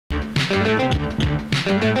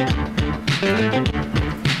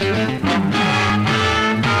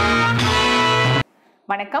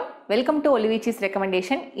வணக்கம், welcome to Oliveechi's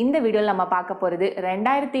recommendation. இந்த வீடியோவில் நம்ம பார்க்க போகிறது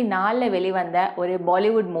 2004 வெளிவந்த ஒரு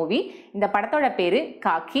பாலிவுட் மூவி. இந்த படத்தோட பேரு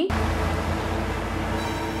காக்கி.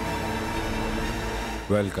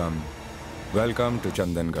 Welcome to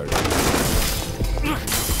Chandangarh.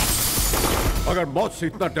 अगर मौत से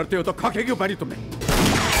इतना डरते हो तो खाके क्यों पहनी तुमने?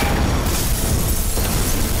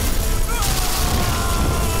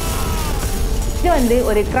 இது வந்து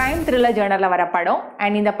ஒரு கிரைம் த்ரில்லர் ஜர்னல்ல வர படம்.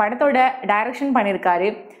 அண்ட் இந்த படத்தோட டைரக்ஷன் பண்ணியிருக்காரு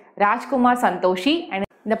ராஜ்குமார் சந்தோஷி. அண்ட்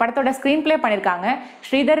இந்த படத்தோட ஸ்க்ரீன் பிளே பண்ணியிருக்காங்க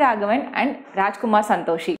ஸ்ரீதர் ராகவன் அண்ட் ராஜ்குமார்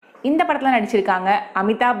சந்தோஷி. இந்த படத்தில் நடிச்சிருக்காங்க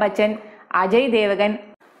அமிதாப் பச்சன், அஜய் தேவகன்,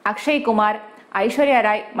 அக்ஷய் குமார், ஐஸ்வர்யா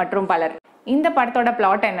ராய் மற்றும் பலர். இந்த படத்தோட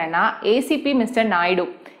பிளாட் என்னன்னா, ஏசிபி மிஸ்டர் நாயுடு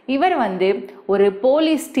இவர் வந்து ஒரு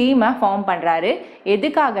போலீஸ் டீமை ஃபார்ம் பண்ணுறாரு.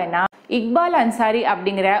 எதுக்காகனா, இக்பால் அன்சாரி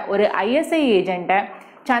அப்படிங்கிற ஒரு ஐஎஸ்ஐ ஏஜென்ட்டை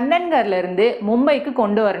சந்தன்கர்ல இருந்து மும்பைக்கு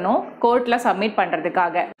கொண்டு வரணும் கோர்ட்டில் சப்மிட்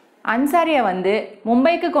பண்ணுறதுக்காக. அன்சாரியை வந்து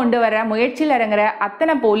மும்பைக்கு கொண்டு வர முயற்சியில் இறங்குற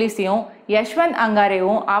அத்தனை போலீஸையும் யஷ்வந்த்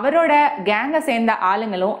அங்காரேவும் அவரோட கேங்கை சேர்ந்த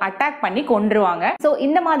ஆளுங்களும் அட்டாக் பண்ணி கொன்றுவாங்க. ஸோ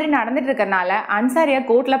இந்த மாதிரி நடந்துட்டு இருக்கிறனால அன்சாரியை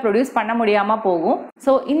கோர்ட்ல ப்ரொடியூஸ் பண்ண முடியாம போகும்.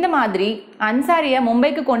 ஸோ இந்த மாதிரி அன்சாரியை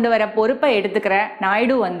மும்பைக்கு கொண்டு வர பொறுப்பை எடுத்துக்கிற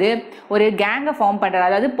நாயுடு வந்து ஒரு கேங்கை ஃபார்ம் பண்றாரு,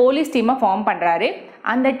 அதாவது போலீஸ் டீமை ஃபார்ம் பண்றாரு.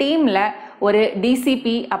 அந்த டீம்ல ஒரு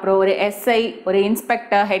டிசிபி, அப்புறம் ஒரு எஸ்ஐ, ஒரு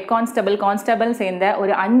இன்ஸ்பெக்டர், ஹெட் கான்ஸ்டபிள் சேர்ந்த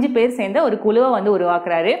ஒரு 5 பேர் சேர்ந்த ஒரு குழுவை வந்து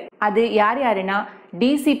உருவாக்குறாரு. அது யார் யாருன்னா,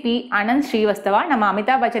 டிசிபி அனந்த் ஸ்ரீவஸ்தவா, நம்ம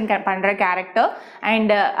அமிதாப் பச்சன் பண்ற கேரக்டர்.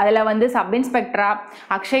 அண்ட் அதில் வந்து சப் இன்ஸ்பெக்டரா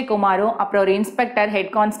அக்ஷய் குமாரும், அப்புறம் ஒரு இன்ஸ்பெக்டர்,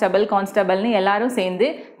 ஹெட் கான்ஸ்டபிள்னு எல்லாரும் சேர்ந்து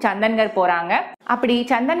சந்தன்கர் போறாங்க. அப்படி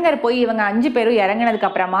சந்தன்கர் போய் இவங்க 5 பேரும் இறங்கினதுக்கு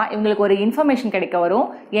அப்புறமா இவங்களுக்கு ஒரு இன்ஃபர்மேஷன் கிடைக்க வரும்.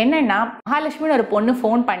 என்னன்னா, மகாலட்சுமின்னு ஒரு பொண்ணு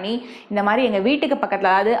ஃபோன் பண்ணி இந்த மாதிரி எங்க வீட்டுக்கு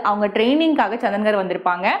பக்கத்துல, அதாவது அவங்க ட்ரைனிங்காக சந்தன்கர்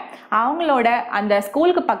வந்திருப்பாங்க, அவங்களோட அந்த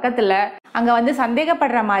ஸ்கூலுக்கு பக்கத்துல அங்க வந்து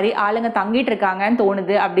சந்தேகப்படுற மாதிரி ஆளுங்க தங்கிட்டு இருக்காங்கன்னு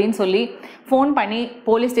தோணுது அப்படின்னு சொல்லி ஃபோன் பண்ணி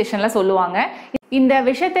போலீஸ் ஸ்டேஷன்ல சொல்லுவாங்க. இந்த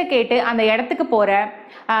விஷயத்தை கேட்டு அந்த இடத்துக்கு போற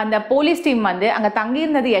அந்த போலீஸ் டீம் வந்து அங்க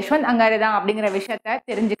தங்கியிருந்தது யஷ்வந்த் அங்காரே தான் அப்படிங்கிற விஷயத்த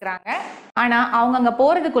தெரிஞ்சுக்கிறாங்க. ஆனா அவங்க அங்க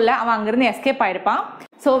போறதுக்குள்ள அவன் அங்கிருந்து எஸ்கேப் ஆயிருப்பான்.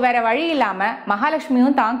 ஸோ வேற வழி இல்லாம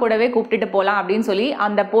மகாலட்சுமியும் தான் கூடவே கூப்பிட்டுட்டு போகலாம் அப்படின்னு சொல்லி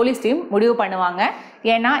அந்த போலீஸ் டீம் முடிவு பண்ணுவாங்க.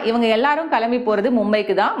 ஏன்னா இவங்க எல்லாரும் கிளம்பி போறது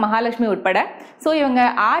மும்பைக்கு தான், மகாலட்சுமி உட்பட. ஸோ இவங்க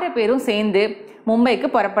 6 பேரும் சேர்ந்து மும்பைக்கு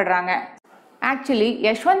புறப்படுறாங்க. ஆக்சுவலி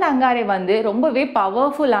யஷ்வந்த் அங்காரே வந்து ரொம்பவே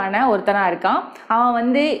பவர்ஃபுல்லான ஒருத்தனா இருக்கான். அவன்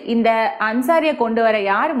வந்து இந்த அன்சாரியை கொண்டு வர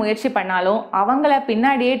யார் முயற்சி பண்ணாலும் அவங்கள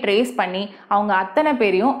பின்னாடியே ட்ரேஸ் பண்ணி அவங்க அத்தனை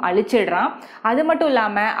பேரையும் அழிச்சிடுறான். அது மட்டும்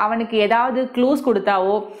இல்லாமல் அவனுக்கு ஏதாவது க்ளூஸ்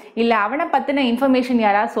கொடுத்தாவோ இல்லை அவனை பற்றின இன்ஃபர்மேஷன்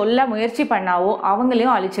யாராவது சொல்ல முயற்சி பண்ணாவோ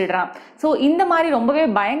அவங்களையும் அழிச்சிடுறான். ஸோ இந்த மாதிரி ரொம்பவே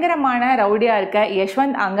பயங்கரமான ரவுடியாக இருக்க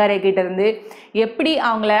யஷ்வந்த் அங்காரே கிட்ட இருந்து எப்படி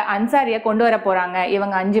அவங்கள அன்சாரியை கொண்டு வர போகிறாங்க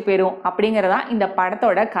இவங்க 5 பேரும் அப்படிங்கிறதான் இந்த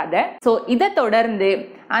படத்தோட கதை. ஸோ இதை தொடர்ந்து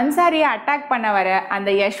அன்சாரியை அட்டாக் பண்ண வர அந்த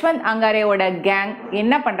யஷ்வந்த் அங்காரேவோட கேங்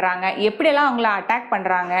என்ன பண்றாங்க, எப்படியெல்லாம் அவங்கள அட்டாக்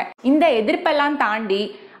பண்றாங்க, இந்த எதிர்ப்பெல்லாம் தாண்டி,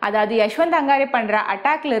 அதாவது யஷ்வந்த் அங்காரே பண்ற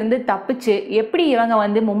அட்டாக்ல இருந்து தப்பிச்சு எப்படி இவங்க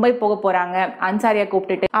வந்து மும்பை போக போறாங்க அன்சாரியை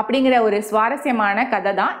கூப்பிட்டுட்டு அப்படிங்கிற ஒரு சுவாரஸ்யமான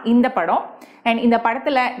கதை தான் இந்த படம். அண்ட் இந்த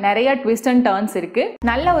படத்துல நிறைய ட்விஸ்ட் அண்ட் டர்ன்ஸ் இருக்கு.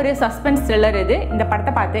 நல்ல ஒரு சஸ்பென்ஸ் த்ரில்லர் இது. இந்த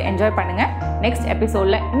படத்தை பார்த்து என்ஜாய் பண்ணுங்க. நெக்ஸ்ட்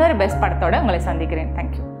எபிசோட்ல இன்னொரு பெஸ்ட் படத்தோட உங்களை சந்திக்கிறேன்.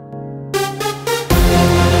 தேங்க்யூ.